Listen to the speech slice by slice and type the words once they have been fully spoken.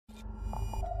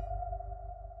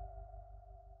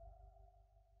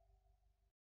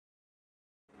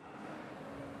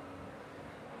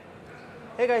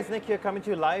Hey guys, Nick here coming to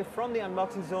you live from the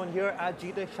unboxing zone here at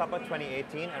Gitex Shopper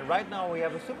 2018, and right now we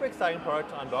have a super exciting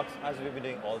product to unbox as we've been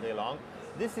doing all day long.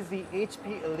 This is the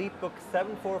HP EliteBook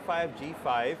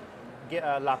 745G5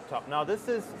 laptop. Now this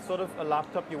is sort of a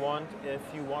laptop you want if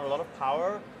you want a lot of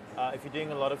power, if you're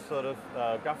doing a lot of sort of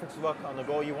graphics work on the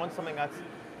go. You want something that's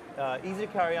easy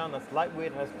to carry on, that's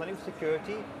lightweight, has plenty of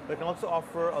security, but can also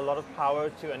offer a lot of power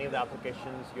to any of the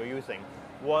applications you're using.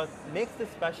 What makes this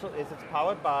special is it's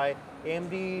powered by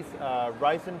AMD's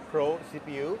Ryzen Pro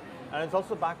CPU, and it's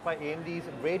also backed by AMD's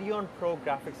Radeon Pro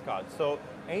graphics card. So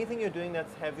anything you're doing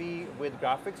that's heavy with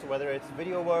graphics, whether it's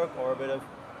video work or a bit of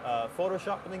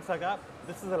Photoshop and things like that,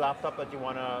 this is a laptop that you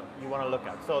wanna look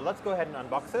at. So let's go ahead and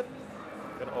unbox it.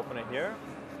 I'm gonna open it here.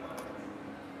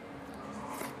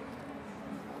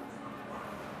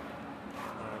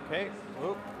 Okay,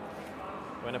 I'm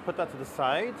gonna put that to the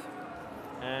side.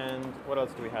 And what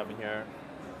else do we have in here?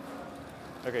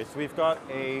 Okay, so we've got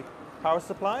a power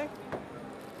supply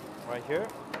right here.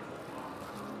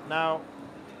 Now,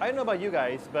 I don't know about you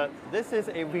guys, but this is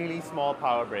a really small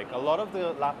power brick. A lot of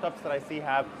the laptops that I see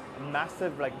have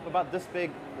massive, like about this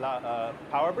big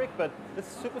power brick, but this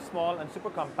is super small and super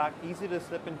compact, easy to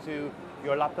slip into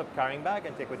your laptop carrying bag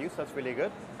and take with you, so that's really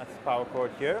good. That's the power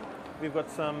cord here. We've got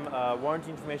some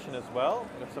warranty information as well.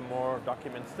 We've got some more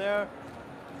documents there.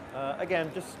 Again,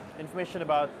 just information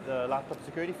about the laptop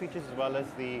security features as well as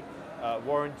the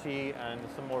warranty and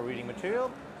some more reading material.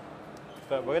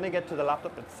 But we're going to get to the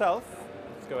laptop itself.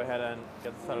 Let's go ahead and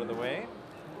get this out of the way.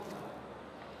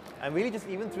 And really just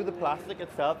even through the plastic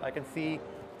itself, I can see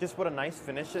just what a nice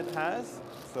finish it has.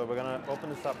 So we're going to open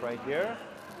this up right here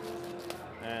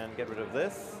and get rid of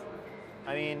this.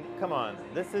 I mean, come on,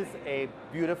 this is a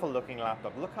beautiful looking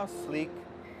laptop. Look how sleek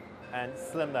and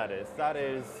slim that is. That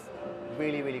is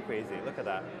really, really crazy. Look at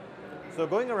that. So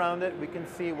going around it, we can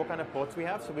see what kind of ports we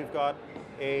have. So we've got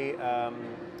a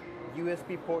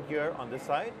USB port here on this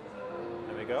side.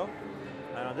 There we go.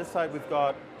 And on this side, we've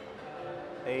got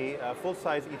a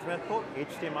full-size Ethernet port,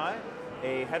 HDMI,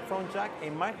 a headphone jack, a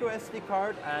micro SD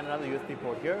card, and another USB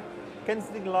port here.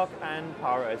 Kensington lock and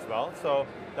power as well. So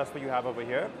that's what you have over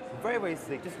here. Very, very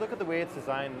sleek. Just look at the way it's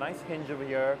designed. Nice hinge over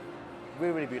here.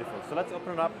 Really, really beautiful. So let's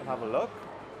open it up and have a look.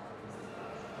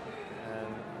 And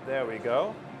there we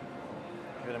go.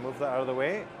 I'm going to move that out of the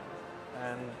way.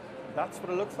 And that's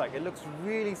what it looks like. It looks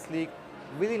really sleek,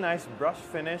 really nice brush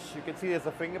finish. You can see there's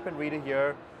a fingerprint reader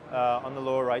here on the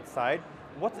lower right side.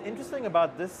 What's interesting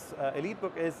about this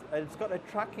EliteBook is it's got a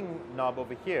tracking knob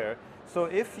over here. So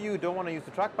if you don't want to use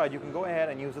the trackpad, you can go ahead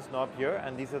and use this knob here,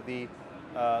 and these are the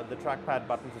trackpad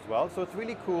buttons as well. So it's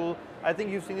really cool. I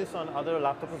think you've seen this on other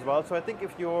laptops as well. So I think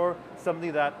if you're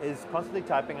somebody that is constantly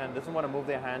typing and doesn't want to move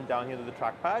their hand down here to the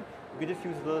trackpad, you can just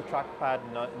use a little trackpad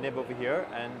nib over here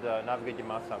and navigate your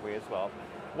mouse that way as well.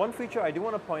 One feature I do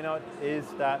want to point out is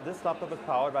that this laptop is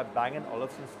powered by Bang &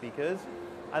 Olufsen speakers.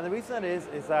 And the reason that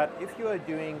is that if you are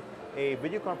doing a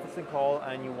video conferencing call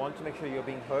and you want to make sure you're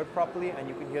being heard properly and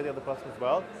you can hear the other person as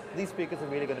well, these speakers are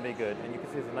really going to be good. And you can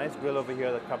see there's a nice grill over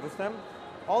here that covers them.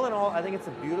 All in all, I think it's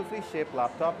a beautifully shaped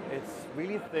laptop. It's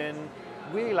really thin,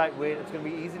 really lightweight. It's going to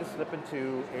be easy to slip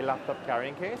into a laptop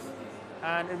carrying case.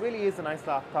 And it really is a nice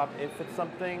laptop. If it's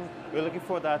something you're looking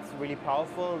for that's really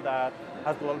powerful, that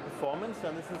has a lot of performance,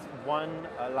 then this is one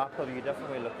laptop you're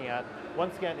definitely looking at.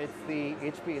 Once again, it's the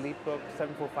HP EliteBook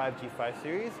 745G5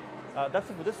 series. That's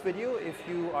it for this video. If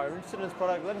you are interested in this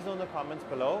product, let us know in the comments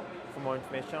below for more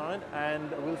information on it. And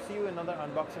we'll see you in another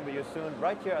unboxing video soon,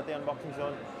 right here at the unboxing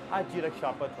zone at Gitex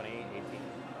Shopper 2018.